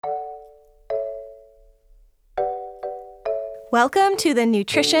Welcome to the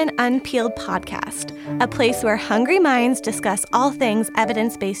Nutrition Unpeeled podcast, a place where hungry minds discuss all things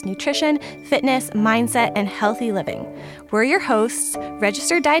evidence-based nutrition, fitness, mindset, and healthy living. We're your hosts,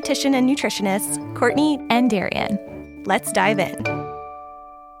 registered dietitian and nutritionists, Courtney and Darian. Let's dive in.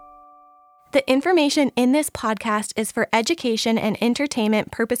 The information in this podcast is for education and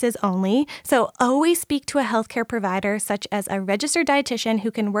entertainment purposes only, so always speak to a healthcare provider such as a registered dietitian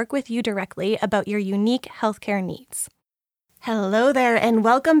who can work with you directly about your unique healthcare needs. Hello there, and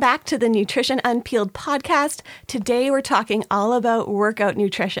welcome back to the Nutrition Unpeeled podcast. Today we're talking all about workout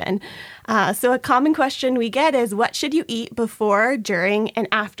nutrition. So a common question we get is, what should you eat before, during, and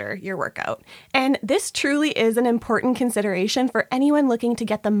after your workout? And this truly is an important consideration for anyone looking to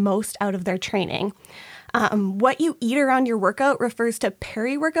get the most out of their training. What you eat around your workout refers to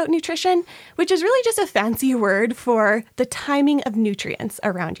peri-workout nutrition, which is really just a fancy word for the timing of nutrients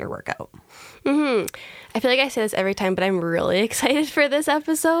around your workout. I feel like I say this every time, but I'm really excited for this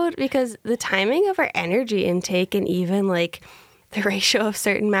episode because the timing of our energy intake and even like the ratio of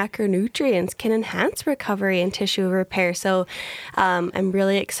certain macronutrients can enhance recovery and tissue repair. So I'm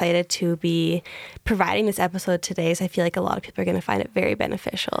really excited to be providing this episode today. So I feel like a lot of people are going to find it very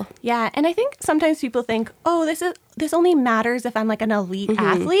beneficial. Yeah. And I think sometimes people think, oh, this only matters if I'm like an elite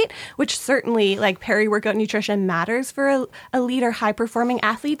athlete, which certainly like peri-workout nutrition matters for elite or high performing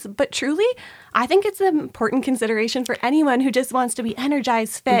athletes. But truly, I think it's an important consideration for anyone who just wants to be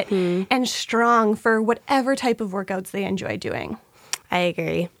energized, fit, and strong for whatever type of workouts they enjoy doing. I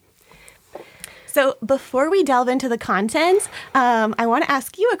agree. So before we delve into the content, I want to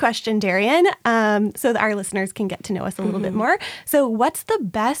ask you a question, Darian, so that our listeners can get to know us a little bit more. So what's the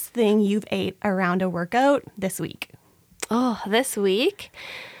best thing you've ate around a workout this week? Oh, this week?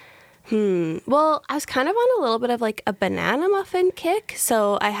 Well, I was kind of on a little bit of like a banana muffin kick.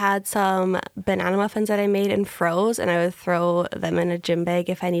 So I had some banana muffins that I made and froze, and I would throw them in a gym bag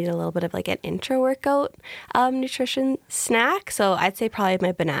if I needed a little bit of like an intra-workout nutrition snack. So I'd say probably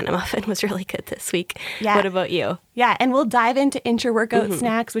my banana muffin was really good this week. Yeah. What about you? Yeah, and we'll dive into intra-workout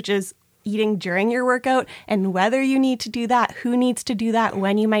snacks, which is eating during your workout and whether you need to do that, who needs to do that,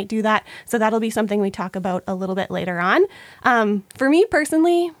 when you might do that. So that'll be something we talk about a little bit later on. For me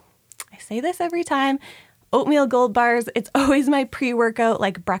personally, I say this every time, oatmeal Gold bars, it's always my pre-workout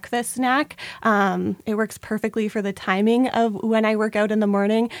like breakfast snack. It works perfectly for the timing of when I work out in the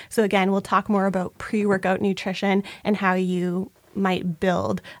morning. So again, we'll talk more about pre-workout nutrition and how you might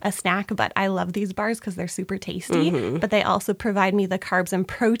build a snack. But I love these bars because they're super tasty, but they also provide me the carbs and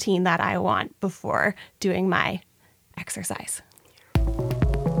protein that I want before doing my exercise.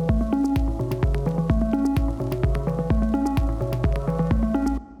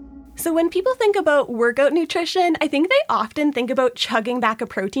 So when people think about workout nutrition, I think they often think about chugging back a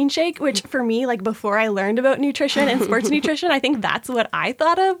protein shake, which for me, like before I learned about nutrition and sports nutrition, I think that's what I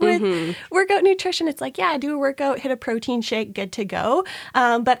thought of with workout nutrition. It's like, yeah, do a workout, hit a protein shake, good to go.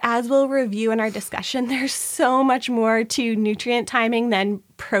 But as we'll review in our discussion, there's so much more to nutrient timing than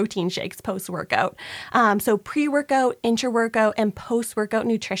protein shakes post-workout. So pre-workout, intra-workout, and post-workout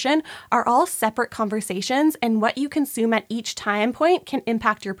nutrition are all separate conversations, and what you consume at each time point can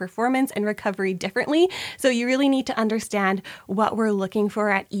impact your performance and recovery differently. So you really need to understand what we're looking for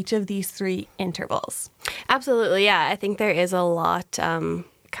at each of these three intervals. Absolutely. Yeah. I think there is a lot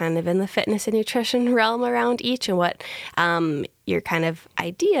kind of in the fitness and nutrition realm around each, and what your kind of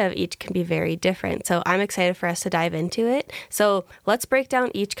idea of each can be very different. So I'm excited for us to dive into it. So let's break down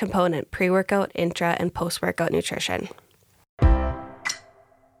each component: pre-workout, intra, and post-workout nutrition.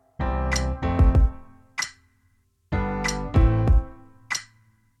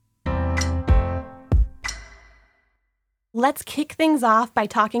 Let's kick things off by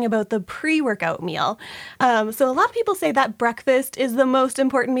talking about the pre-workout meal. So a lot of people say that breakfast is the most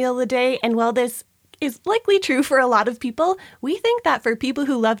important meal of the day, and while this is likely true for a lot of people, we think that for people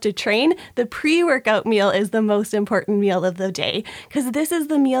who love to train, the pre-workout meal is the most important meal of the day, because this is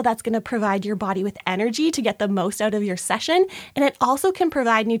the meal that's going to provide your body with energy to get the most out of your session, and it also can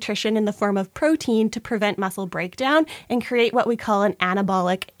provide nutrition in the form of protein to prevent muscle breakdown and create what we call an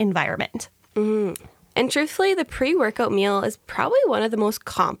anabolic environment. And truthfully, the pre-workout meal is probably one of the most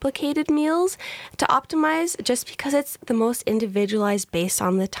complicated meals to optimize just because it's the most individualized based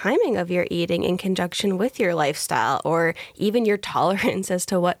on the timing of your eating in conjunction with your lifestyle or even your tolerance as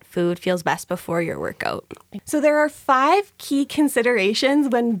to what food feels best before your workout. So there are 5 key considerations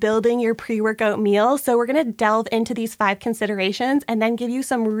when building your pre-workout meal. So we're going to delve into these 5 considerations and then give you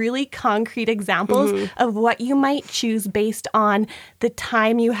some really concrete examples of what you might choose based on the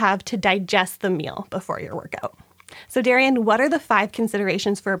time you have to digest the meal before your workout. So Darian, what are the 5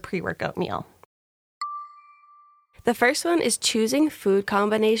 considerations for a pre-workout meal? The first one is choosing food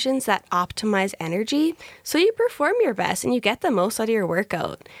combinations that optimize energy so you perform your best and you get the most out of your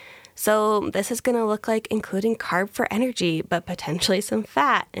workout. So this is going to look like including carb for energy, but potentially some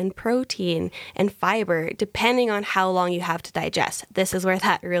fat and protein and fiber, depending on how long you have to digest. This is where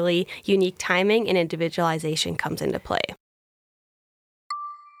that really unique timing and individualization comes into play.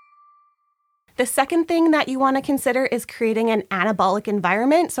 The second thing that you want to consider is creating an anabolic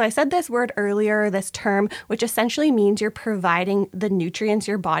environment. So I said this word earlier, this term, which essentially means you're providing the nutrients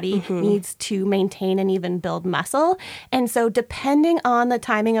your body needs to maintain and even build muscle. And so depending on the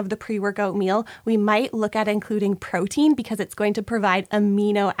timing of the pre-workout meal, we might look at including protein because it's going to provide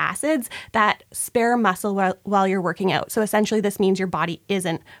amino acids that spare muscle while you're working out. So essentially this means your body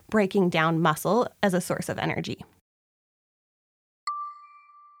isn't breaking down muscle as a source of energy.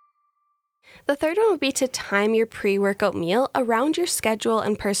 The third one would be to time your pre-workout meal around your schedule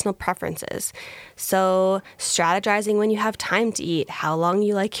and personal preferences. So strategizing when you have time to eat, how long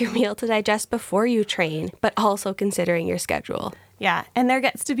you like your meal to digest before you train, but also considering your schedule. Yeah, and there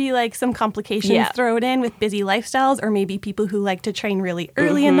gets to be like some complications thrown in with busy lifestyles or maybe people who like to train really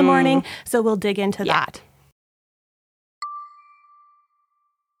early in the morning. So we'll dig into that.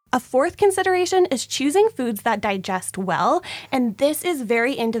 A fourth consideration is choosing foods that digest well. And this is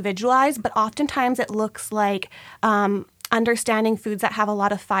very individualized, but oftentimes it looks like understanding foods that have a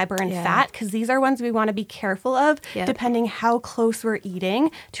lot of fiber and fat, because these are ones we want to be careful of depending how close we're eating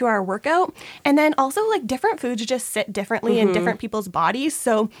to our workout. And then also like different foods just sit differently in different people's bodies.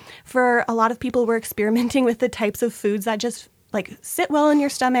 So for a lot of people, we're experimenting with the types of foods that just like sit well in your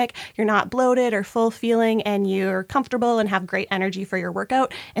stomach, you're not bloated or full feeling, and you're comfortable and have great energy for your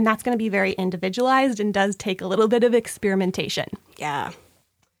workout. And that's going to be very individualized and does take a little bit of experimentation. Yeah.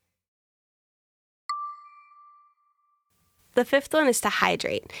 The fifth one is to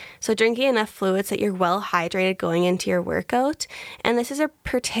hydrate. So drinking enough fluids that you're well hydrated going into your workout. And this is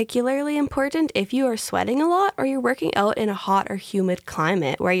particularly important if you are sweating a lot or you're working out in a hot or humid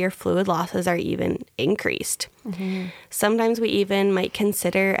climate where your fluid losses are even increased. Sometimes we even might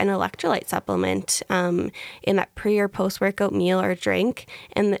consider an electrolyte supplement in that pre or post-workout meal or drink.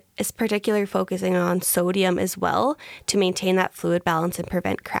 And it's particularly focusing on sodium as well to maintain that fluid balance and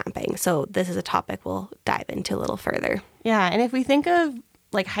prevent cramping. So this is a topic we'll dive into a little further. Yeah, and if we think of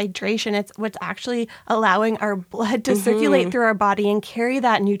like hydration, it's what's actually allowing our blood to circulate through our body and carry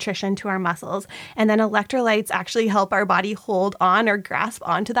that nutrition to our muscles. And then electrolytes actually help our body hold on or grasp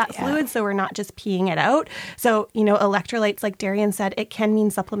onto that fluid so we're not just peeing it out. So, you know, electrolytes, like Darian said, it can mean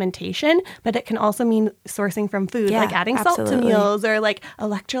supplementation, but it can also mean sourcing from food, like adding salt to meals or like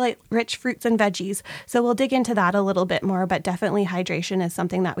electrolyte-rich fruits and veggies. So we'll dig into that a little bit more, but definitely hydration is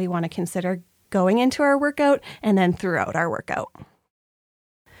something that we want to consider going into our workout and then throughout our workout.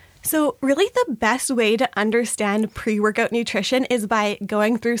 So really the best way to understand pre-workout nutrition is by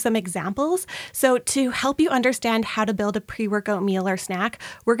going through some examples. So to help you understand how to build a pre-workout meal or snack,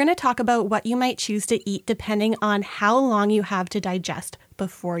 we're going to talk about what you might choose to eat depending on how long you have to digest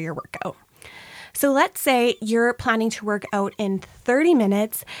before your workout. So let's say you're planning to work out in 30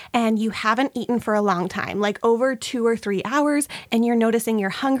 minutes and you haven't eaten for a long time, like over 2 or 3 hours, and you're noticing you're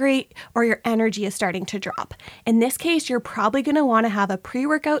hungry or your energy is starting to drop. In this case, you're probably going to want to have a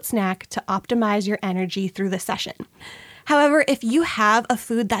pre-workout snack to optimize your energy through the session. However, if you have a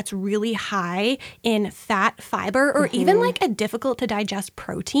food that's really high in fat, fiber, or even like a difficult to digest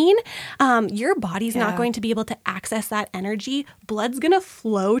protein, your body's not going to be able to access that energy. Blood's going to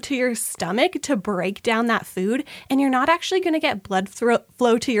flow to your stomach to break down that food, and you're not actually going to get blood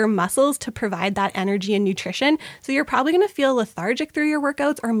flow to your muscles to provide that energy and nutrition. So you're probably going to feel lethargic through your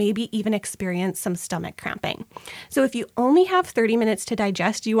workouts or maybe even experience some stomach cramping. So if you only have 30 minutes to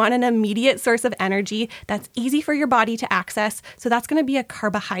digest, you want an immediate source of energy that's easy for your body to access. So that's going to be a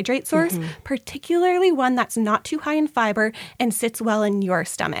carbohydrate source, particularly one that's not too high in fiber and sits well in your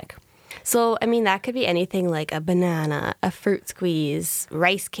stomach. So, I mean, that could be anything like a banana, a fruit squeeze,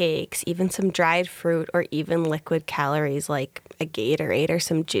 rice cakes, even some dried fruit, or even liquid calories like a Gatorade or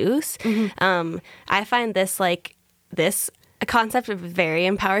some juice. I find this a concept of very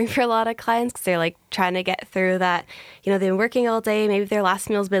empowering for a lot of clients because they're like trying to get through that, you know, they've been working all day, maybe their last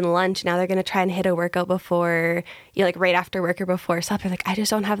meal's been lunch, now they're going to try and hit a workout before, you know, like right after work or before supper, like I just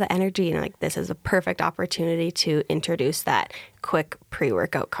don't have the energy, and like this is a perfect opportunity to introduce that quick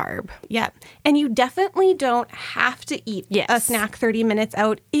pre-workout carb. Yeah. And you definitely don't have to eat a snack 30 minutes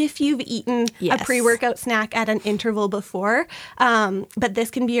out if you've eaten a pre-workout snack at an interval before. But this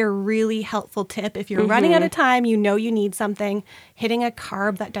can be a really helpful tip. If you're running out of time, you know you need something, hitting a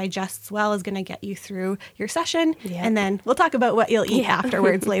carb that digests well is going to get you through your session. And then we'll talk about what you'll eat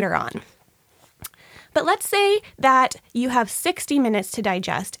afterwards later on. But let's say that you have 60 minutes to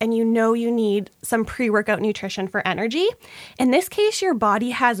digest and you know you need some pre-workout nutrition for energy. In this case, your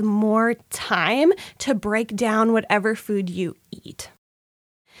body has more time to break down whatever food you eat.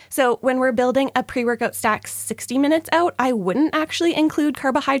 So when we're building a pre-workout stack 60 minutes out, I wouldn't actually include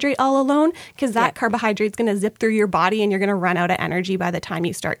carbohydrate all alone because that carbohydrate is going to zip through your body and you're going to run out of energy by the time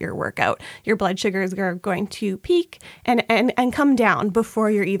you start your workout. Your blood sugars are going to peak and come down before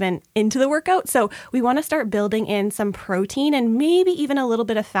you're even into the workout. So we want to start building in some protein and maybe even a little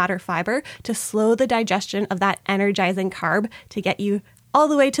bit of fat or fiber to slow the digestion of that energizing carb to get you all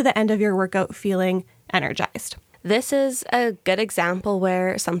the way to the end of your workout feeling energized. This is a good example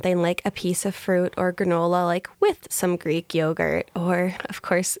where something like a piece of fruit or granola, like with some Greek yogurt, or of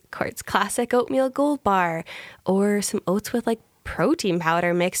course, Court's classic oatmeal gold bar, or some oats with like protein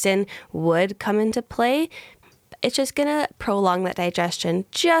powder mixed in would come into play. It's just going to prolong that digestion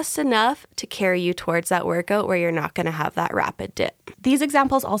just enough to carry you towards that workout where you're not going to have that rapid dip. These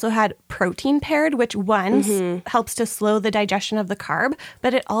examples also had protein paired, which helps to slow the digestion of the carb,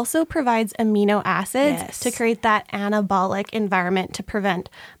 but it also provides amino acids to create that anabolic environment to prevent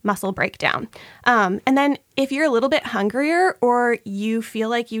muscle breakdown. And then if you're a little bit hungrier or you feel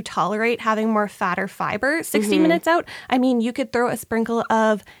like you tolerate having more fat or fiber 60 minutes out, I mean, you could throw a sprinkle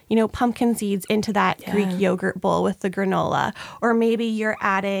of, pumpkin seeds into that Greek yogurt bowl with the granola. Or maybe you're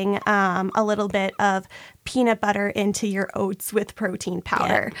adding a little bit of peanut butter into your oats with protein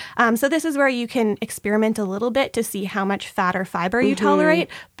powder. So this is where you can experiment a little bit to see how much fat or fiber you tolerate.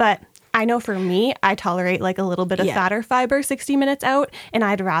 But I know for me, I tolerate like a little bit of fat or fiber 60 minutes out, and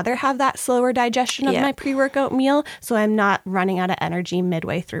I'd rather have that slower digestion of my pre-workout meal so I'm not running out of energy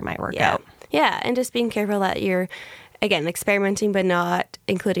midway through my workout. Yeah, and just being careful that you're, again, experimenting but not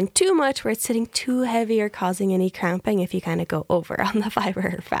including too much where it's sitting too heavy or causing any cramping if you kind of go over on the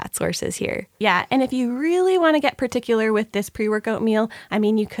fiber or fat sources here. Yeah, and if you really want to get particular with this pre-workout meal, I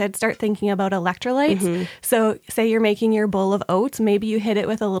mean, you could start thinking about electrolytes. So say you're making your bowl of oats, maybe you hit it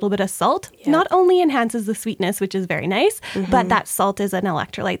with a little bit of salt. Not only enhances the sweetness, which is very nice, but that salt is an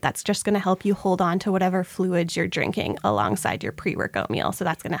electrolyte that's just going to help you hold on to whatever fluids you're drinking alongside your pre-workout meal. So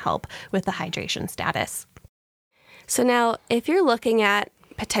that's going to help with the hydration status. So now, if you're looking at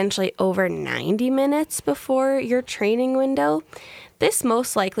potentially over 90 minutes before your training window, this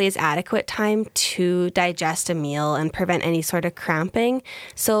most likely is adequate time to digest a meal and prevent any sort of cramping.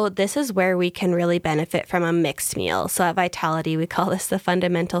 So this is where we can really benefit from a mixed meal. So at Vitality, we call this the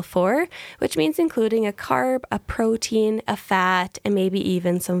Fundamental 4, which means including a carb, a protein, a fat, and maybe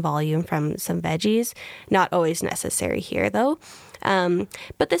even some volume from some veggies. Not always necessary here, though.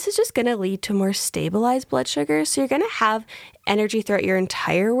 But this is just going to lead to more stabilized blood sugar. So you're going to have energy throughout your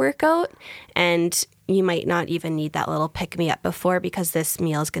entire workout, and you might not even need that little pick-me-up before because this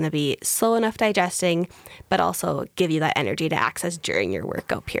meal is going to be slow enough digesting, but also give you that energy to access during your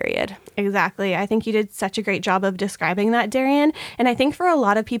workout period. Exactly. I think you did such a great job of describing that, Darian. And I think for a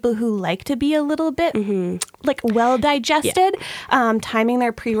lot of people who like to be a little bit like well digested, timing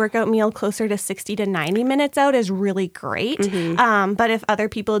their pre-workout meal closer to 60 to 90 minutes out is really great. But if other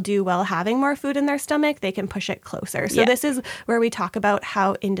people do well having more food in their stomach, they can push it closer. So this is where we talk about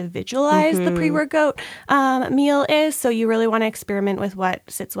how individualized the pre-workout meal is. So you really want to experiment with what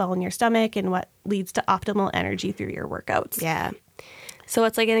sits well in your stomach and what leads to optimal energy through your workouts. Yeah. So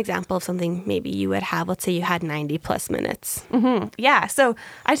it's like an example of something maybe you would have. Let's say you had 90 plus minutes. Yeah. So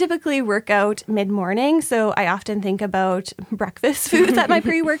I typically work out mid-morning. So I often think about breakfast foods at my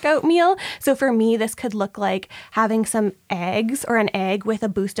pre-workout meal. So for me, this could look like having some eggs or an egg with a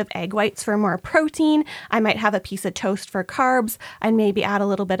boost of egg whites for more protein. I might have a piece of toast for carbs. I'd maybe add a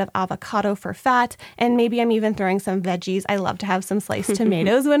little bit of avocado for fat. And maybe I'm even throwing some veggies. I love to have some sliced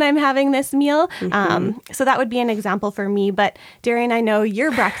tomatoes when I'm having this meal. So that would be an example for me. But Darian, I know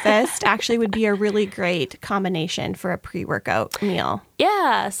your breakfast actually would be a really great combination for a pre-workout meal.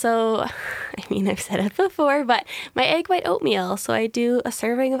 Yeah, so, I mean, I've said it before, but my egg white oatmeal. So I do a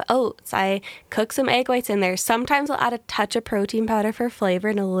serving of oats. I cook some egg whites in there. Sometimes I'll add a touch of protein powder for flavor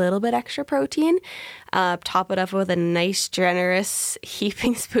and a little bit extra protein. Top it up with a nice, generous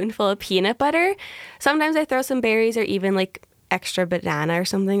heaping spoonful of peanut butter. Sometimes I throw some berries or even like extra banana or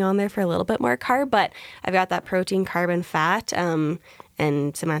something on there for a little bit more carb, but I've got that protein, carb, and fat,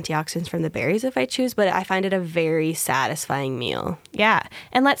 and some antioxidants from the berries if I choose, but I find it a very satisfying meal. Yeah.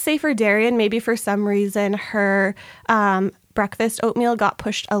 And let's say for Darian, maybe for some reason her breakfast oatmeal got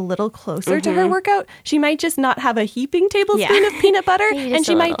pushed a little closer to her workout. She might just not have a heaping tablespoon of peanut butter, and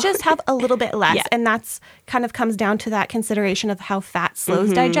she might just have a little bit less. And that's kind of comes down to that consideration of how fat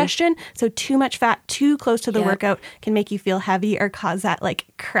slows digestion. So too much fat too close to the workout can make you feel heavy or cause that like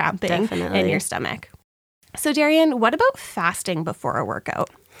cramping in your stomach. So Darian, what about fasting before a workout?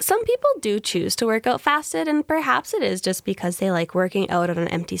 Some people do choose to work out fasted, and perhaps it is just because they like working out on an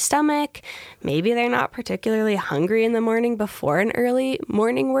empty stomach. Maybe they're not particularly hungry in the morning before an early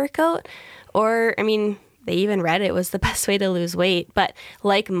morning workout. Or, they even read it was the best way to lose weight. But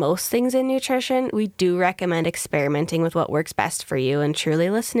like most things in nutrition, we do recommend experimenting with what works best for you and truly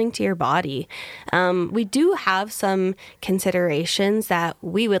listening to your body. We do have some considerations that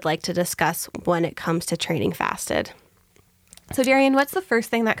we would like to discuss when it comes to training fasted. So Darian, what's the first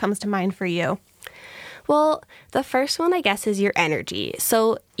thing that comes to mind for you? Well, the first one, I guess, is your energy.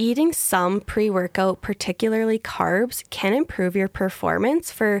 So eating some pre-workout, particularly carbs, can improve your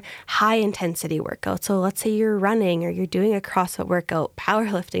performance for high-intensity workouts. So let's say you're running or you're doing a CrossFit workout,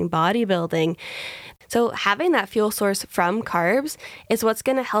 powerlifting, bodybuilding. So having that fuel source from carbs is what's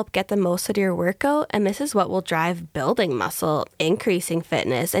going to help get the most out of your workout. And this is what will drive building muscle, increasing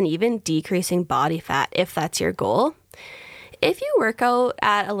fitness, and even decreasing body fat if that's your goal. If you work out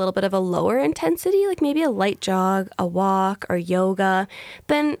at a little bit of a lower intensity, like maybe a light jog, a walk, or yoga,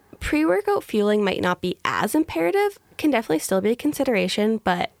 then pre-workout fueling might not be as imperative. Can definitely still be a consideration,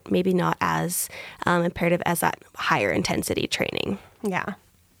 but maybe not as imperative as that higher intensity training. Yeah.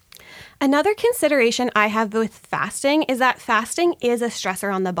 Another consideration I have with fasting is that fasting is a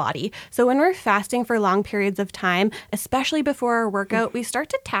stressor on the body. So when we're fasting for long periods of time, especially before our workout, we start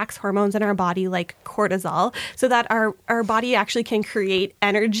to tax hormones in our body like cortisol so that our body actually can create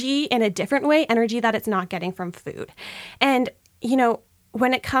energy in a different way, energy that it's not getting from food. And,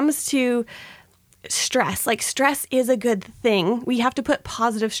 when it comes to stress is a good thing. We have to put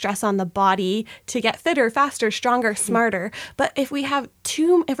positive stress on the body to get fitter, faster, stronger, smarter. But if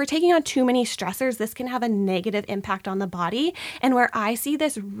we're taking on too many stressors, this can have a negative impact on the body. And where I see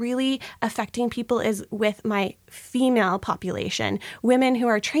this really affecting people is with my female population. Women who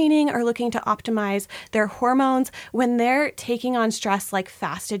are training are looking to optimize their hormones. When they're taking on stress like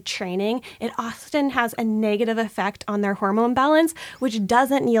fasted training, it often has a negative effect on their hormone balance, which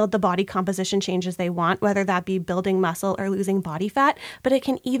doesn't yield the body composition changes they want, whether that be building muscle or losing body fat, but it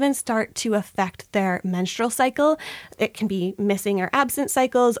can even start to affect their menstrual cycle. It can be missing or absent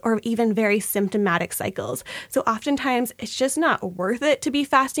cycles or even very symptomatic cycles. So oftentimes it's just not worth it to be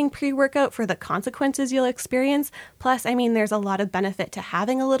fasting pre-workout for the consequences you'll experience. Plus, there's a lot of benefit to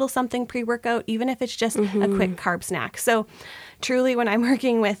having a little something pre-workout, even if it's just a quick carb snack. So truly, when I'm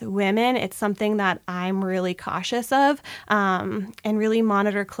working with women, it's something that I'm really cautious of and really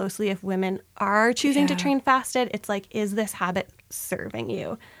monitor closely if women are choosing to train fasted. It's like, is this habit serving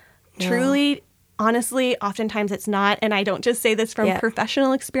you? Yeah. Truly, honestly, oftentimes it's not. And I don't just say this from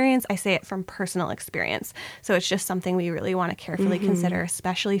professional experience. I say it from personal experience. So it's just something we really want to carefully consider,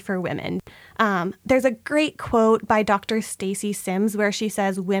 especially for women. There's a great quote by Dr. Stacy Sims where she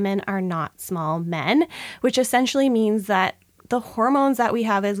says, "Women are not small men," which essentially means that the hormones that we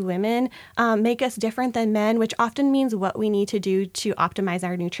have as women make us different than men, which often means what we need to do to optimize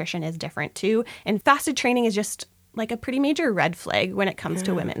our nutrition is different too. And fasted training is just like a pretty major red flag when it comes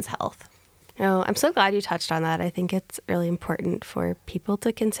to women's health. Oh, I'm so glad you touched on that. I think it's really important for people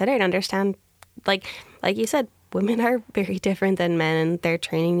to consider and understand, like you said, women are very different than men, and their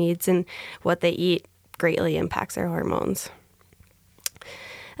training needs and what they eat greatly impacts their hormones.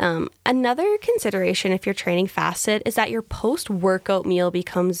 Another consideration if you're training fasted is that your post-workout meal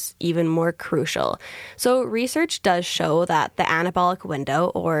becomes even more crucial. So research does show that the anabolic window,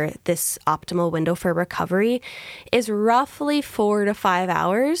 or this optimal window for recovery, is roughly 4 to 5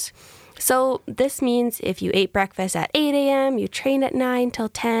 hours. So this means if you ate breakfast at 8 a.m., you trained at 9 till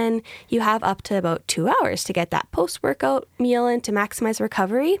 10, you have up to about 2 hours to get that post-workout meal in to maximize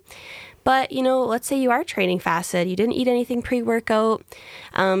recovery. But, let's say you are training fasted, you didn't eat anything pre-workout,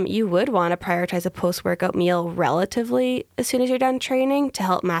 you would want to prioritize a post-workout meal relatively as soon as you're done training to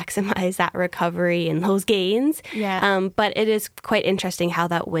help maximize that recovery and those gains. Yeah. But it is quite interesting how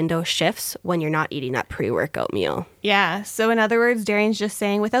that window shifts when you're not eating that pre-workout meal. Yeah. So in other words, Darian's just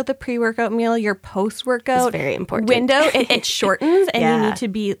saying without the pre-workout meal, your post-workout very important window, it shortens and you need to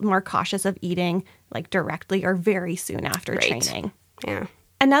be more cautious of eating like directly or very soon after training. Yeah.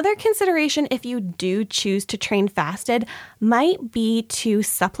 Another consideration if you do choose to train fasted might be to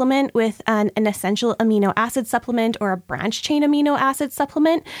supplement with an essential amino acid supplement or a branch chain amino acid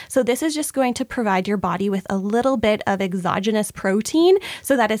supplement. So this is just going to provide your body with a little bit of exogenous protein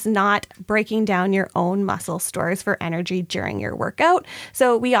so that it's not breaking down your own muscle stores for energy during your workout.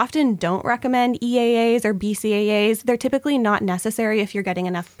 So we often don't recommend EAAs or BCAAs. They're typically not necessary if you're getting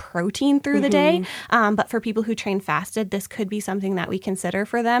enough protein through the day. But for people who train fasted, this could be something that we consider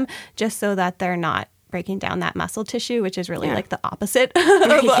for them, just so that they're not breaking down that muscle tissue, which is really like the opposite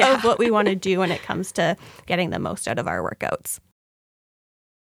of what we want to do when it comes to getting the most out of our workouts.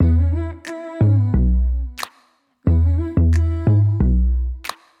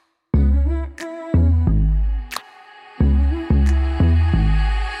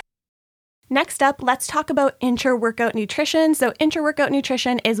 Next up, let's talk about intra-workout nutrition. So intra-workout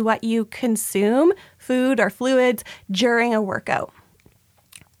nutrition is what you consume, food or fluids, during a workout.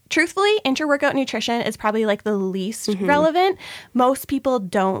 Truthfully, intra-workout nutrition is probably like the least relevant. Most people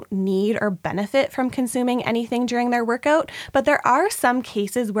don't need or benefit from consuming anything during their workout, but there are some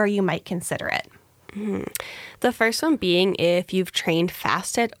cases where you might consider it. The first one being if you've trained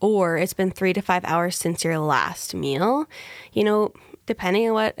fasted or it's been 3 to 5 hours since your last meal. You know, depending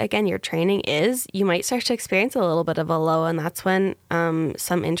on what, again, your training is, you might start to experience a little bit of a low, and that's when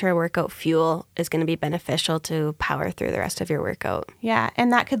some intra-workout fuel is going to be beneficial to power through the rest of your workout. Yeah,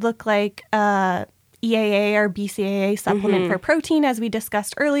 and that could look like EAA or BCAA supplement for protein, as we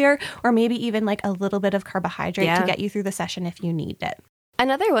discussed earlier, or maybe even like a little bit of carbohydrate to get you through the session if you need it.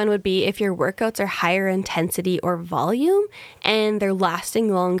 Another one would be if your workouts are higher intensity or volume and they're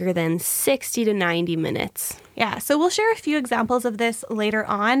lasting longer than 60 to 90 minutes. Yeah, so we'll share a few examples of this later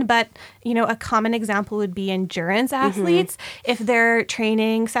on, but, you know, a common example would be endurance athletes. If their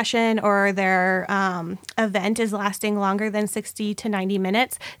training session or their event is lasting longer than 60 to 90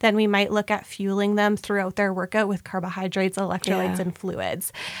 minutes, then we might look at fueling them throughout their workout with carbohydrates, electrolytes, and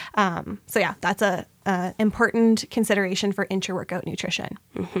fluids. So yeah, that's a important consideration for intra-workout nutrition.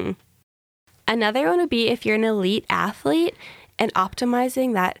 Another one would be if you're an elite athlete and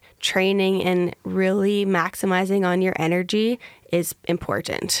optimizing that training and really maximizing on your energy is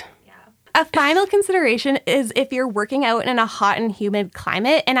important. A final consideration is if you're working out in a hot and humid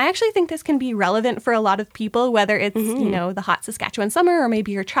climate. And I actually think this can be relevant for a lot of people, whether it's, you know, the hot Saskatchewan summer or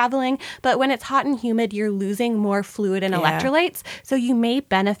maybe you're traveling. But when it's hot and humid, you're losing more fluid and electrolytes. So you may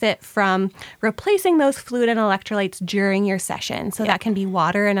benefit from replacing those fluid and electrolytes during your session. So that can be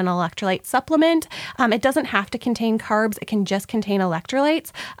water and an electrolyte supplement. It doesn't have to contain carbs. It can just contain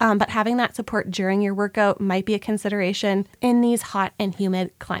electrolytes. But having that support during your workout might be a consideration in these hot and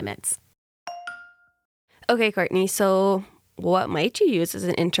humid climates. Okay, Courtney, so what might you use as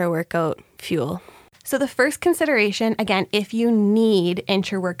an intra-workout fuel? So the first consideration, again, if you need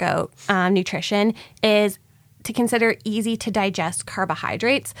intra-workout nutrition, is to consider easy to digest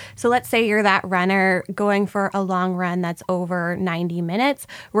carbohydrates. So let's say you're that runner going for a long run that's over 90 minutes.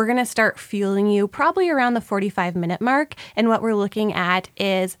 We're going to start fueling you probably around the 45-minute mark. And what we're looking at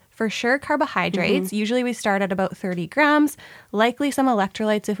is for sure carbohydrates. Usually we start at about 30 grams, likely some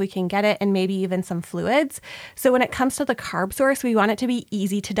electrolytes if we can get it, and maybe even some fluids. So when it comes to the carb source, we want it to be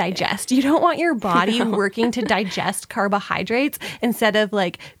easy to digest. You don't want your body working to digest carbohydrates instead of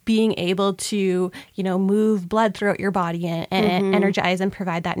like being able to, you know, move blood throughout your body and energize and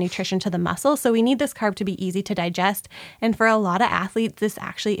provide that nutrition to the muscle. So we need this carb to be easy to digest. And for a lot of athletes, this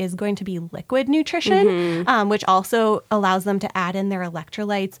actually is going to be liquid nutrition, which also allows them to add in their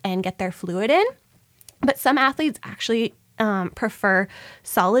electrolytes and get their fluid in. But some athletes actually prefer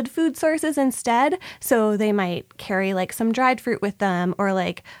solid food sources instead. So they might carry like some dried fruit with them, or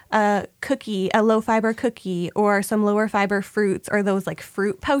like a cookie, a low fiber cookie, or some lower fiber fruits, or those like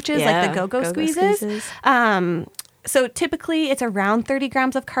fruit pouches, like the Go-Go squeezes. So typically it's around 30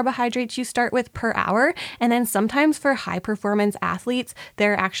 grams of carbohydrates you start with per hour. And then sometimes for high performance athletes,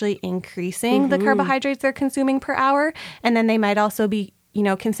 they're actually increasing the carbohydrates they're consuming per hour. And then they might also be, you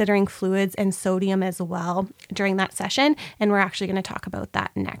know, considering fluids and sodium as well during that session. And we're actually going to talk about that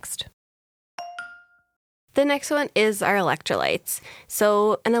next. The next one is our electrolytes.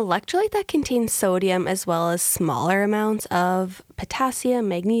 So an electrolyte that contains sodium as well as smaller amounts of potassium,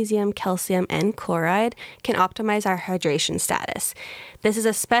 magnesium, calcium, and chloride can optimize our hydration status. This is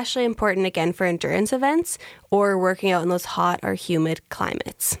especially important again for endurance events or working out in those hot or humid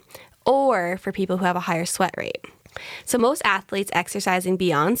climates, or for people who have a higher sweat rate. So most athletes exercising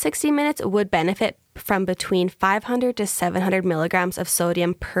beyond 60 minutes would benefit from between 500 to 700 milligrams of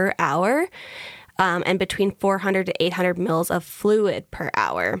sodium per hour, and between 400 to 800 mils of fluid per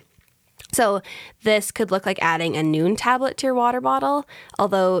hour. So this could look like adding a Nuun tablet to your water bottle,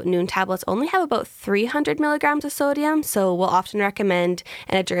 although Nuun tablets only have about 300 milligrams of sodium, so we'll often recommend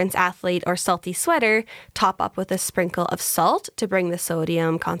an endurance athlete or salty sweater top up with a sprinkle of salt to bring the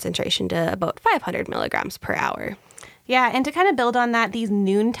sodium concentration to about 500 milligrams per hour. Yeah, and to kind of build on that, these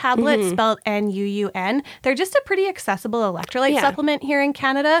Nuun tablets, spelled Nuun, they're just a pretty accessible electrolyte supplement here in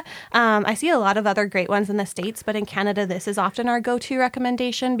Canada. I see a lot of other great ones in the States, but in Canada, this is often our go-to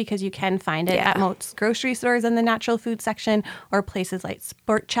recommendation because you can find it at most grocery stores in the natural food section or places like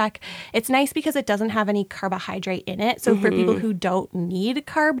Sport Chek. It's nice because it doesn't have any carbohydrate in it. So for people who don't need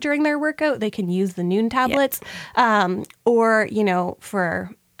carb during their workout, they can use the Nuun tablets. Or,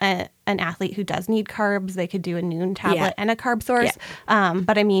 for an athlete who does need carbs, they could do a Nuun tablet and a carb source.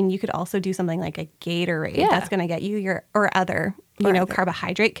 But I mean, you could also do something like a Gatorade that's going to get you other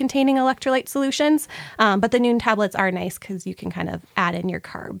carbohydrate containing electrolyte solutions. But the Nuun tablets are nice because you can kind of add in your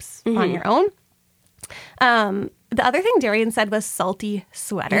carbs on your own. The other thing Darian said was salty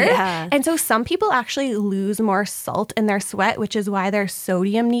sweater. Yeah. And so some people actually lose more salt in their sweat, which is why their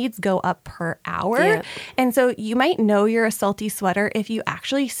sodium needs go up per hour. Yep. And so you might know you're a salty sweater if you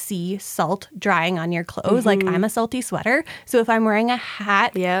actually see salt drying on your clothes. Like I'm a salty sweater. So if I'm wearing a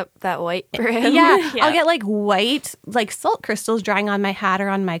hat. Yep, that white brim. I'll get like white, like salt crystals drying on my hat or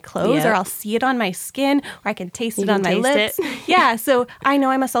on my clothes, or I'll see it on my skin, or I can taste it on my lips. Yeah, so I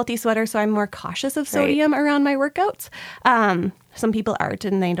know I'm a salty sweater, so I'm more cautious of sodium around my workouts. Some people aren't,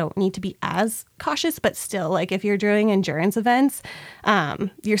 and they don't need to be as cautious, but still, like if you're doing endurance events,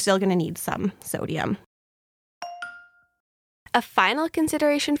 you're still going to need some sodium. A final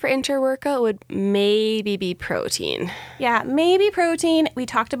consideration for intra-workout would maybe be protein. Yeah, maybe protein. We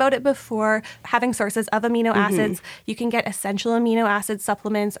talked about it before, having sources of amino acids. You can get essential amino acid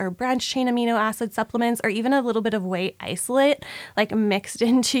supplements or branched chain amino acid supplements, or even a little bit of whey isolate, like mixed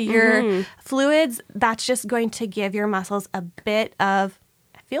into your fluids. That's just going to give your muscles a bit of,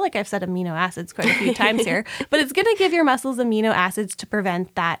 I feel like I've said amino acids quite a few times here, but it's going to give your muscles amino acids to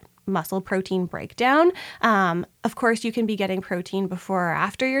prevent that muscle protein breakdown. Of course, you can be getting protein before or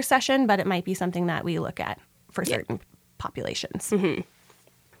after your session, but it might be something that we look at for certain populations.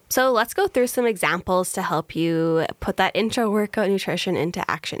 So let's go through some examples to help you put that intra-workout nutrition into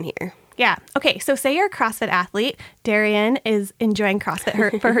action here. Yeah. Okay. So say you're a CrossFit athlete. Darian is enjoying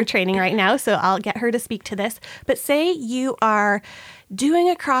CrossFit for her training right now, so I'll get her to speak to this. But say you are doing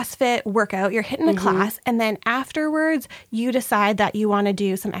a CrossFit workout, you're hitting a class, and then afterwards you decide that you want to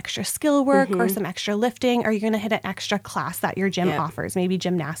do some extra skill work or some extra lifting, or you're going to hit an extra class that your gym offers, maybe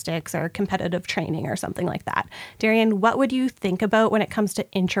gymnastics or competitive training or something like that. Darian, what would you think about when it comes to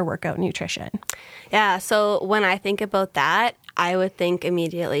intra-workout nutrition? Yeah, so when I think about that, I would think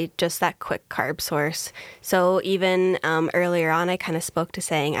immediately just that quick carb source. So even earlier on, I kind of spoke to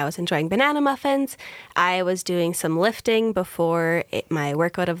saying I was enjoying banana muffins. I was doing some lifting before my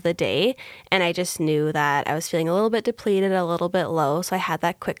workout of the day, and I just knew that I was feeling a little bit depleted, a little bit low, so I had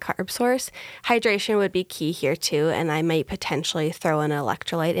that quick carb source. Hydration would be key here too, and I might potentially throw an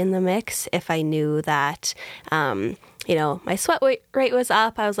electrolyte in the mix if I knew that my sweat rate was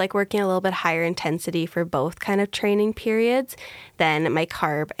up. I was like working a little bit higher intensity for both kind of training periods. Then my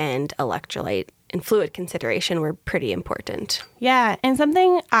carb and electrolyte and fluid consideration were pretty important. Yeah, and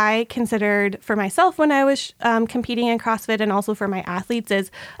something I considered for myself when I was competing in CrossFit and also for my athletes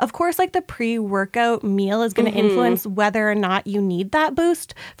is, of course, like the pre-workout meal is going to influence whether or not you need that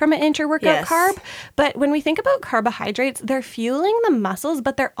boost from an intra-workout carb. But when we think about carbohydrates, they're fueling the muscles,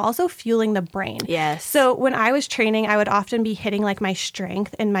 but they're also fueling the brain. Yes. So when I was training, I would often be hitting like my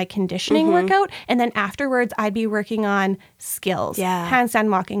strength and my conditioning workout. And then afterwards, I'd be working on skills,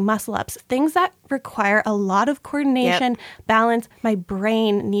 handstand walking, muscle ups, things that require a lot of coordination, balance. My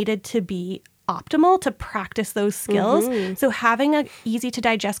brain needed to be optimal to practice those skills. So having an easy to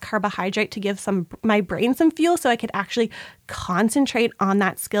digest carbohydrate to give my brain some fuel so I could actually concentrate on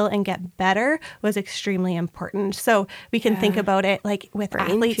that skill and get better was extremely important. So we can think about it like with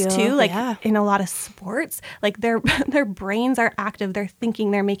brain athletes fuel, too, like in a lot of sports, like their brains are active, they're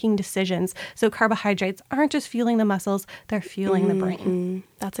thinking, they're making decisions. So carbohydrates aren't just fueling the muscles, they're fueling the brain.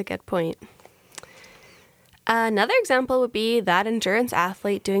 That's a good point. Another example would be that endurance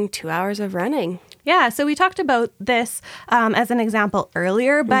athlete doing 2 hours of running. Yeah, so we talked about this as an example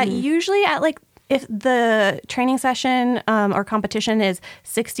earlier, but usually if the training session or competition is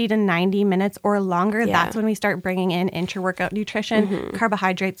 60 to 90 minutes or longer, that's when we start bringing in intra-workout nutrition,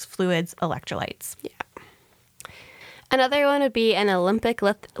 carbohydrates, fluids, electrolytes. Yeah. Another one would be an Olympic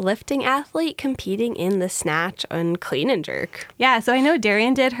lifting athlete competing in the snatch and clean and jerk. Yeah, so I know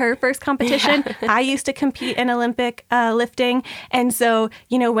Darian did her first competition. I used to compete in Olympic lifting. And so,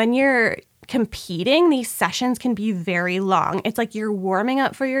 when you're competing, these sessions can be very long. It's like you're warming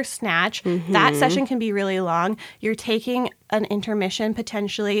up for your snatch. That session can be really long. You're taking an intermission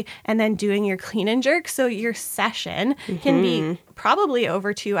potentially and then doing your clean and jerk. So your session can be probably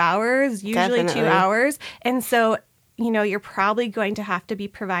over 2 hours, usually 2 hours. And so you're probably going to have to be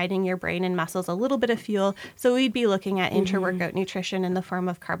providing your brain and muscles a little bit of fuel. So we'd be looking at intra-workout nutrition in the form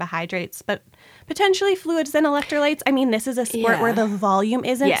of carbohydrates, but potentially fluids and electrolytes. I mean, this is a sport where the volume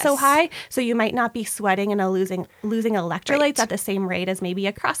isn't so high, so you might not be sweating and losing electrolytes at the same rate as maybe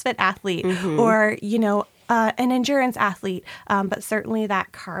a CrossFit athlete or, an endurance athlete. But certainly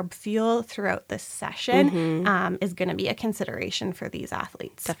that carb fuel throughout the session is going to be a consideration for these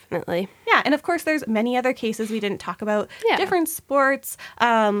athletes. Definitely. Yeah. And of course, there's many other cases we didn't talk about, different sports.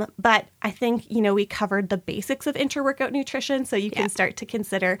 But I think, we covered the basics of intra-workout nutrition. So you can start to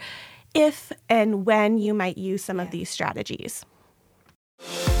consider if and when you might use some of these strategies.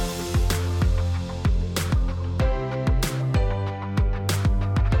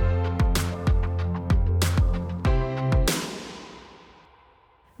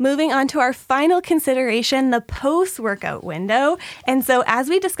 Moving on to our final consideration, the post-workout window. And so as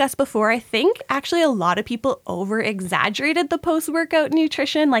we discussed before, I think actually a lot of people over-exaggerated the post-workout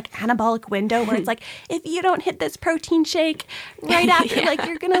nutrition, like anabolic window, where it's like, if you don't hit this protein shake right after, like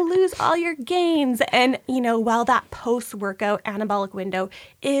you're going to lose all your gains. And, while that post-workout anabolic window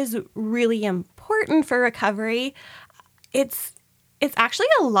is really important for recovery, it's actually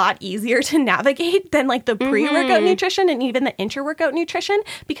a lot easier to navigate than like the pre-workout nutrition and even the intra-workout nutrition,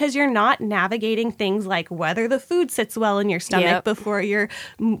 because you're not navigating things like whether the food sits well in your stomach before you're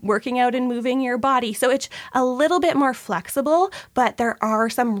working out and moving your body. So it's a little bit more flexible, but there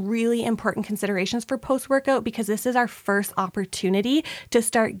are some really important considerations for post-workout, because this is our first opportunity to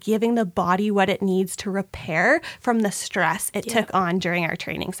start giving the body what it needs to repair from the stress it took on during our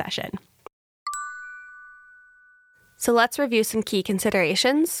training session. So let's review some key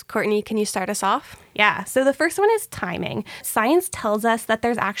considerations. Courtney, can you start us off? Yeah. So the first one is timing. Science tells us that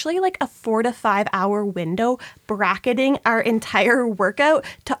there's actually like a 4 to 5 hour window bracketing our entire workout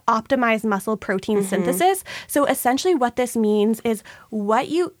to optimize muscle protein synthesis. So essentially what this means is what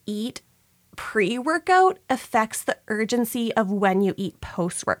you eat pre-workout affects the urgency of when you eat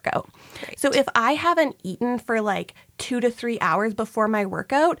post-workout. Right. So if I haven't eaten for like 2 to 3 hours before my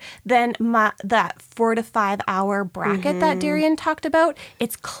workout, then that 4 to 5 hour bracket that Darian talked about,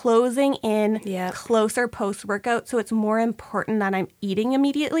 it's closing in closer post-workout. So it's more important that I'm eating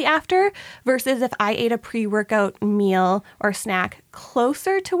immediately after, versus if I ate a pre-workout meal or snack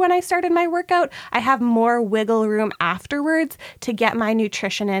closer to when I started my workout, I have more wiggle room afterwards to get my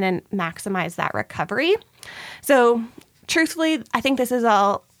nutrition in and maximize that recovery. So truthfully, I think this is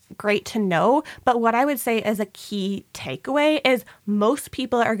all great to know, but what I would say as a key takeaway is most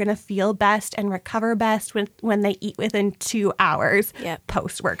people are going to feel best and recover best when they eat within 2 hours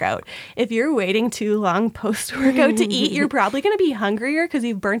post-workout. If you're waiting too long post-workout to eat, you're probably going to be hungrier because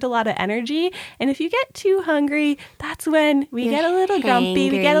you've burnt a lot of energy. And if you get too hungry, that's when we get a little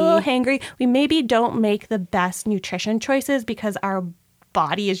grumpy, we get a little hangry. We maybe don't make the best nutrition choices because our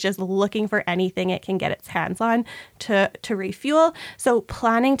body is just looking for anything it can get its hands on to refuel. So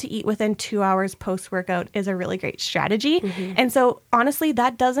planning to eat within 2 hours post-workout is a really great strategy. And so honestly,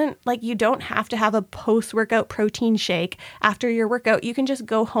 that doesn't, like, you don't have to have a post-workout protein shake after your workout. You can just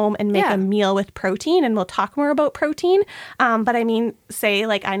go home and make a meal with protein, and we'll talk more about protein. But I mean, say,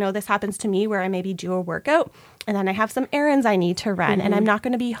 like, I know this happens to me where I maybe do a workout and then I have some errands I need to run, and I'm not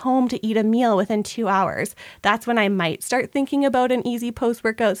going to be home to eat a meal within 2 hours. That's when I might start thinking about an easy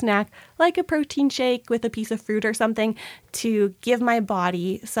post-workout snack, like a protein shake with a piece of fruit or something, to give my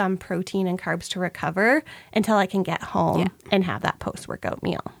body some protein and carbs to recover until I can get home and have that post-workout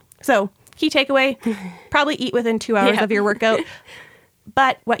meal. So key takeaway, probably eat within 2 hours of your workout,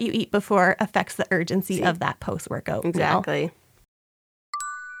 but what you eat before affects the urgency of that post-workout meal. Exactly.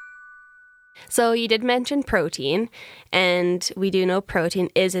 So you did mention protein, and we do know protein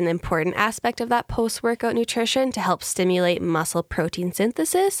is an important aspect of that post-workout nutrition to help stimulate muscle protein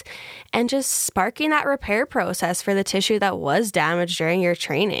synthesis and just sparking that repair process for the tissue that was damaged during your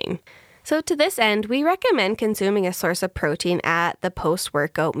training. So to this end, we recommend consuming a source of protein at the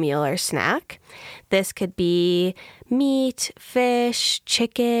post-workout meal or snack. This could be meat, fish,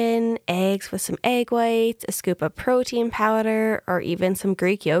 chicken, eggs with some egg whites, a scoop of protein powder, or even some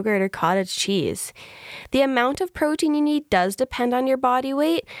Greek yogurt or cottage cheese. The amount of protein you need does depend on your body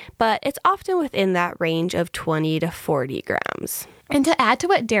weight, but it's often within that range of 20 to 40 grams. And to add to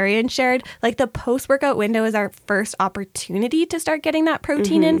what Darian shared, like, the post-workout window is our first opportunity to start getting that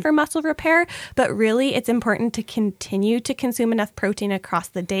protein in for muscle repair. But really, it's important to continue to consume enough protein across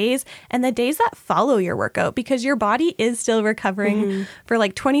the days and the days that follow your workout, because your body body is still recovering for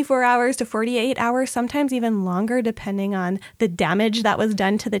like 24 hours to 48 hours, sometimes even longer, depending on the damage that was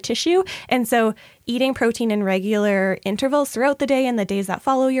done to the tissue. And so eating protein in regular intervals throughout the day and the days that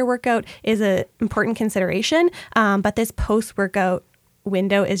follow your workout is an important consideration. But this post-workout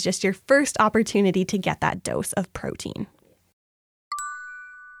window is just your first opportunity to get that dose of protein.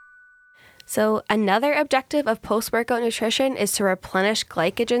 So another objective of post-workout nutrition is to replenish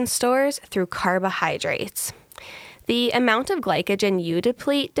glycogen stores through carbohydrates. The amount of glycogen you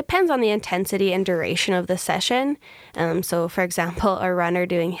deplete depends on the intensity and duration of the session. So for example, a runner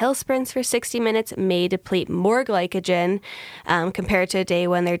doing hill sprints for 60 minutes may deplete more glycogen compared to a day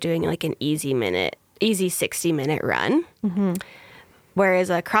when they're doing like an easy 60-minute run. Whereas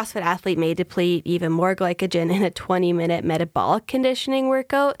a CrossFit athlete may deplete even more glycogen in a 20-minute metabolic conditioning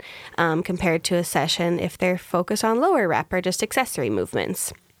workout compared to a session if they're focused on lower rep or just accessory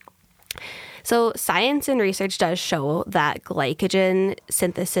movements. So science and research does show that glycogen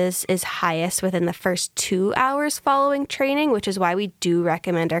synthesis is highest within the first 2 hours following training, which is why we do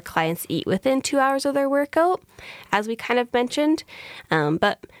recommend our clients eat within 2 hours of their workout, as we kind of mentioned.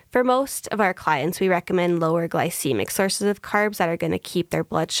 But for most of our clients, we recommend lower glycemic sources of carbs that are going to keep their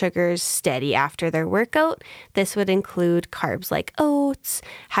blood sugars steady after their workout. This would include carbs like oats,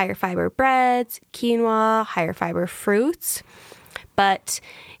 higher fiber breads, quinoa, higher fiber fruits. But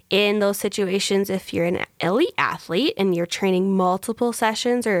in those situations, if you're an elite athlete and you're training multiple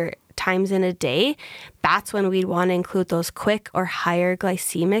sessions or times in a day, that's when we'd want to include those quick or higher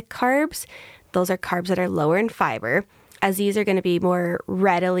glycemic carbs. Those are carbs that are lower in fiber, as these are going to be more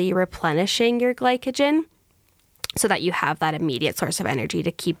readily replenishing your glycogen so that you have that immediate source of energy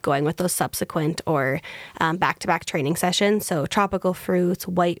to keep going with those subsequent or back-to-back training sessions. So tropical fruits,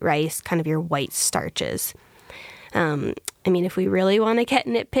 white rice, kind of your white starches. If we really want to get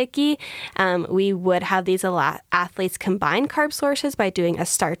nitpicky, we would have these athletes combine carb sources by doing a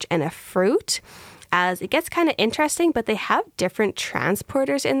starch and a fruit, as it gets kind of interesting, but they have different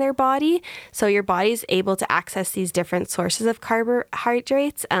transporters in their body. So your body's able to access these different sources of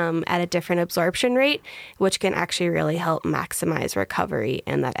carbohydrates at a different absorption rate, which can actually really help maximize recovery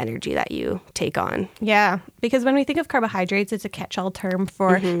and that energy that you take on. Yeah, because when we think of carbohydrates, it's a catch-all term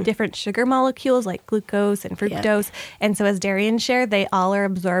for different sugar molecules like glucose and fructose. Yep. And so as Darian shared, they all are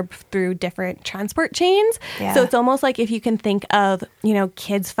absorbed through different transport chains. Yeah. So it's almost like if you can think of,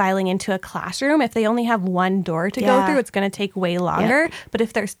 kids filing into a classroom, if they only have one door to go through, it's going to take way longer. Yep. But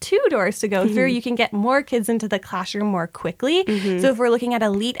if there's 2 doors to go through, you can get more kids into the classroom more quickly. So if we're looking at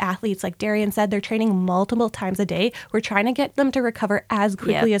elite athletes, like Darian said, they're training multiple times a day. We're trying to get them to recover as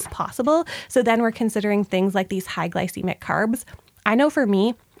quickly as possible. So then we're considering things like these high glycemic carbs. I know for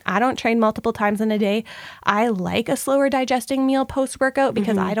me, I don't train multiple times in a day. I like a slower digesting meal post-workout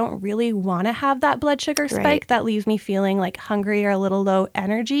because I don't really want to have that blood sugar spike that leaves me feeling like hungry or a little low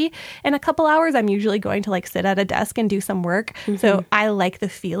energy. In a couple hours, I'm usually going to sit at a desk and do some work. So I like the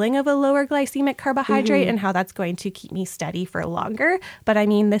feeling of a lower glycemic carbohydrate and how that's going to keep me steady for longer. But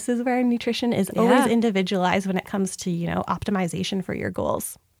this is where nutrition is always individualized when it comes to, optimization for your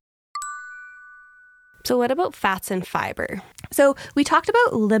goals. So what about fats and fiber? So we talked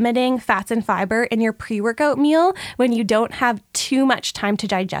about limiting fats and fiber in your pre-workout meal when you don't have too much time to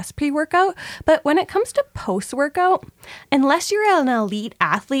digest pre-workout. But when it comes to post-workout, unless you're an elite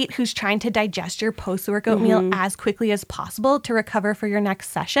athlete who's trying to digest your post-workout meal as quickly as possible to recover for your next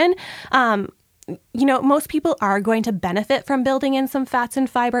session, most people are going to benefit from building in some fats and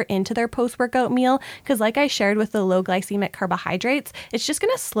fiber into their post-workout meal because like I shared with the low glycemic carbohydrates, it's just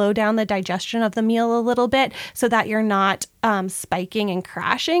going to slow down the digestion of the meal a little bit so that you're not spiking and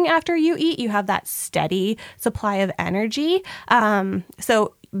crashing after you eat. You have that steady supply of energy.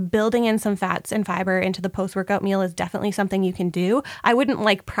 So building in some fats and fiber into the post-workout meal is definitely something you can do. I wouldn't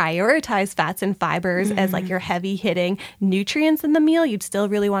prioritize fats and fibers as your heavy hitting nutrients in the meal. You'd still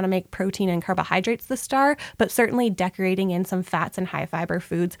really want to make protein and carbohydrates the star, but certainly decorating in some fats and high fiber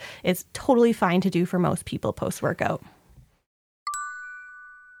foods is totally fine to do for most people post-workout.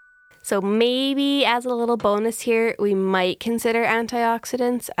 So maybe as a little bonus here, we might consider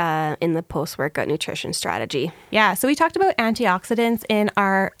antioxidants in the post-workout nutrition strategy. Yeah, so we talked about antioxidants in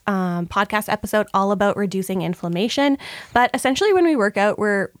our podcast episode all about reducing inflammation. But essentially when we work out,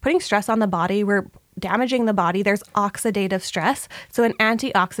 we're putting stress on the body. We're damaging the body. There's oxidative stress. So an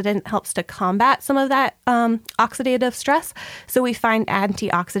antioxidant helps to combat some of that oxidative stress. So we find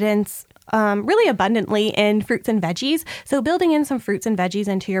antioxidants really abundantly in fruits and veggies. So building in some fruits and veggies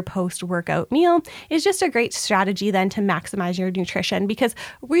into your post-workout meal is just a great strategy then to maximize your nutrition, because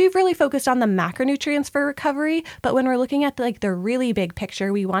we've really focused on the macronutrients for recovery. But when we're looking at the really big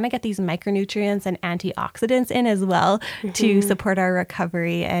picture, we want to get these micronutrients and antioxidants in as well to support our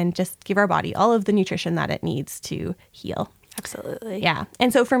recovery and just give our body all of the nutrition that it needs to heal. Absolutely. Yeah.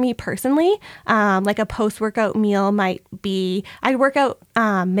 And so for me personally, like a post-workout meal might be, I work out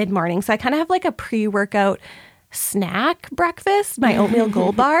mid-morning. So I kind of have like a pre-workout snack breakfast, my oatmeal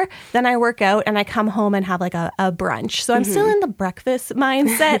Gold Bar. Then I work out and I come home and have like a brunch. So I'm still in the breakfast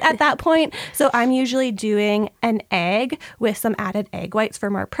mindset at that point. So I'm usually doing an egg with some added egg whites for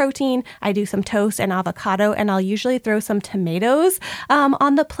more protein. I do some toast and avocado, and I'll usually throw some tomatoes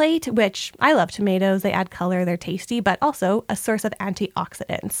on the plate, which I love tomatoes. They add color, they're tasty, but also a source of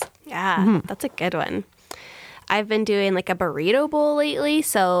antioxidants. Yeah, that's a good one. I've been doing like a burrito bowl lately,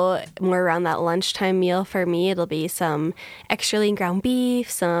 so more around that lunchtime meal for me, it'll be some extra lean ground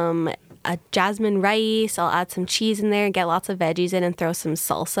beef, some jasmine rice. I'll add some cheese in there and get lots of veggies in and throw some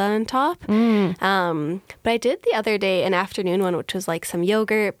salsa on top. But I did the other day an afternoon one, which was like some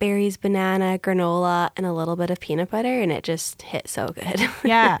yogurt, berries, banana, granola, and a little bit of peanut butter, and it just hit so good.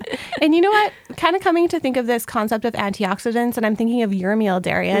 Yeah. And you know what? Kind of coming to think of this concept of antioxidants, and I'm thinking of your meal,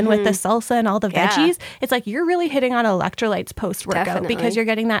 Darian, with the salsa and all the veggies. It's like you're really hitting on electrolytes post-workout because you're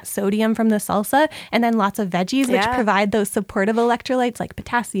getting that sodium from the salsa and then lots of veggies, which provide those supportive electrolytes like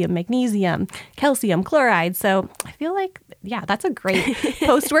potassium, magnesium, calcium, chloride. So I feel like, yeah, that's a great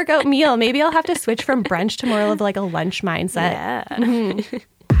post-workout meal. Maybe I'll have to switch from brunch to more of like a lunch mindset. Yeah.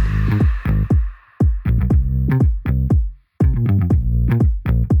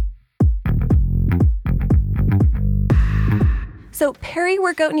 So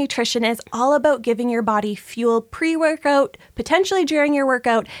peri-workout nutrition is all about giving your body fuel pre-workout, potentially during your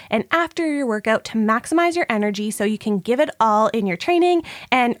workout, and after your workout to maximize your energy so you can give it all in your training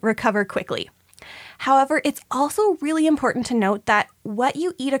and recover quickly. However, it's also really important to note that what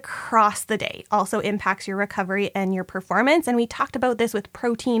you eat across the day also impacts your recovery and your performance. And we talked about this with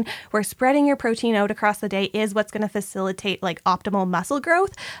protein, where spreading your protein out across the day is what's going to facilitate like optimal muscle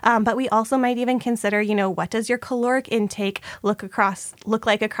growth. But we also might even consider, what does your caloric intake look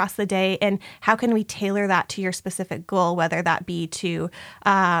like across the day, and how can we tailor that to your specific goal, whether that be to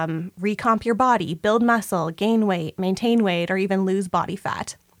recomp your body, build muscle, gain weight, maintain weight, or even lose body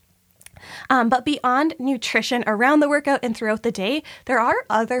fat. But beyond nutrition around the workout and throughout the day, there are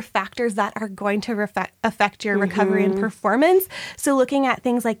other factors that are going to affect your recovery and performance. So looking at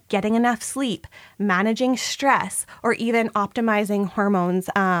things like getting enough sleep, managing stress, or even optimizing hormones,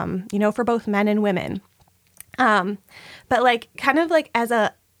 for both men and women. But like kind of like as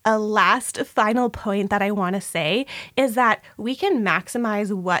a last final point that I want to say is that we can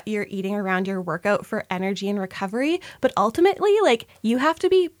maximize what you're eating around your workout for energy and recovery, but ultimately, like, you have to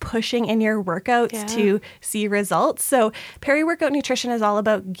be pushing in your workouts to see results. So peri-workout nutrition is all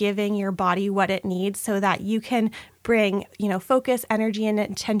about giving your body what it needs so that you can bring, focus, energy, and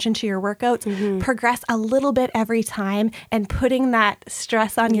attention to your workouts, progress a little bit every time, and putting that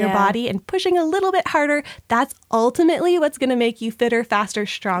stress on your body and pushing a little bit harder. That's ultimately what's going to make you fitter, faster,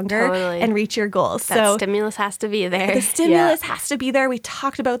 stronger, and reach your goals. That stimulus has to be there. The stimulus has to be there. We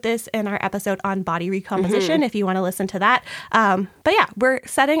talked about this in our episode on body recomposition, if you want to listen to that. But yeah, we're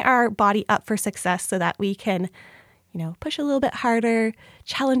setting our body up for success so that we can, push a little bit harder,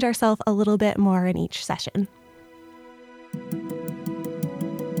 challenge ourselves a little bit more in each session.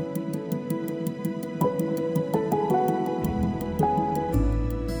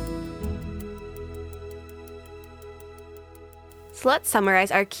 So let's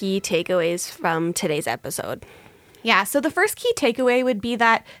summarize our key takeaways from today's episode. Yeah, so the first key takeaway would be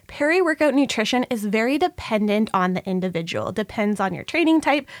that peri-workout nutrition is very dependent on the individual. Depends on your training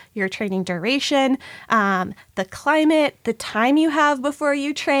type, your training duration, the climate, the time you have before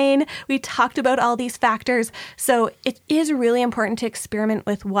you train. We talked about all these factors. So it is really important to experiment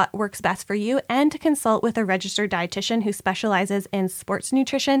with what works best for you and to consult with a registered dietitian who specializes in sports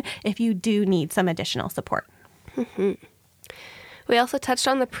nutrition if you do need some additional support. We also touched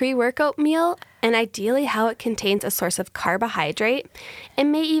on the pre-workout meal and ideally how it contains a source of carbohydrate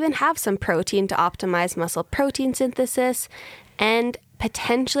and may even have some protein to optimize muscle protein synthesis and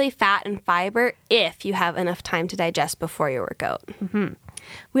potentially fat and fiber if you have enough time to digest before your workout.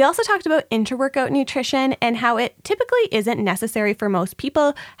 We also talked about intra-workout nutrition and how it typically isn't necessary for most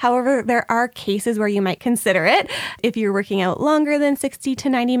people. However, there are cases where you might consider it if you're working out longer than 60 to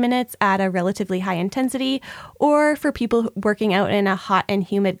 90 minutes at a relatively high intensity, or for people working out in a hot and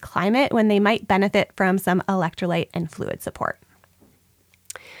humid climate when they might benefit from some electrolyte and fluid support.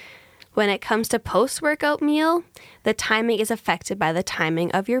 When it comes to post-workout meal, the timing is affected by the timing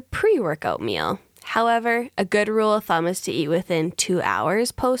of your pre-workout meal. However, a good rule of thumb is to eat within 2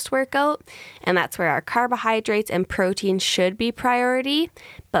 hours post-workout, and that's where our carbohydrates and protein should be priority,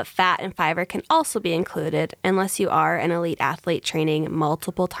 but fat and fiber can also be included unless you are an elite athlete training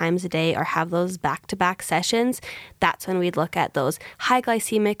multiple times a day or have those back-to-back sessions. That's when we'd look at those high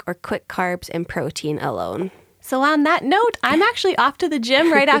glycemic or quick carbs and protein alone. So on that note, I'm actually off to the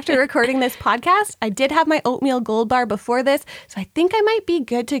gym right after recording this podcast. I did have my oatmeal gold bar before this, so I think I might be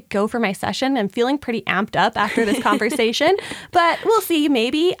good to go for my session. I'm feeling pretty amped up after this conversation, but we'll see.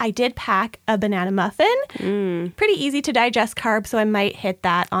 Maybe I did pack a banana muffin. Pretty easy to digest carb, so I might hit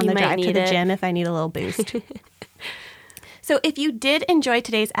that on the drive to the gym if I need a little boost. So if you did enjoy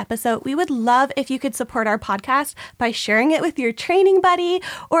today's episode, we would love if you could support our podcast by sharing it with your training buddy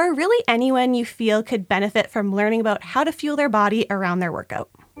or really anyone you feel could benefit from learning about how to fuel their body around their workout.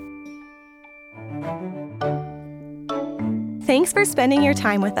 Thanks for spending your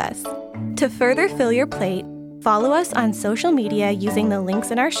time with us. To further fill your plate, follow us on social media using the links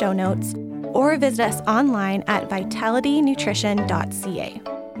in our show notes or visit us online at vitalitynutrition.ca.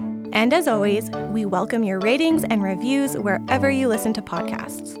 And as always, we welcome your ratings and reviews wherever you listen to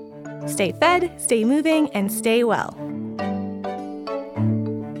podcasts. Stay fed, stay moving, and stay well.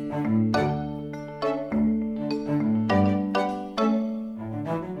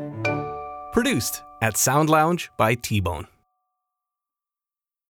 Produced at Sound Lounge by T-Bone.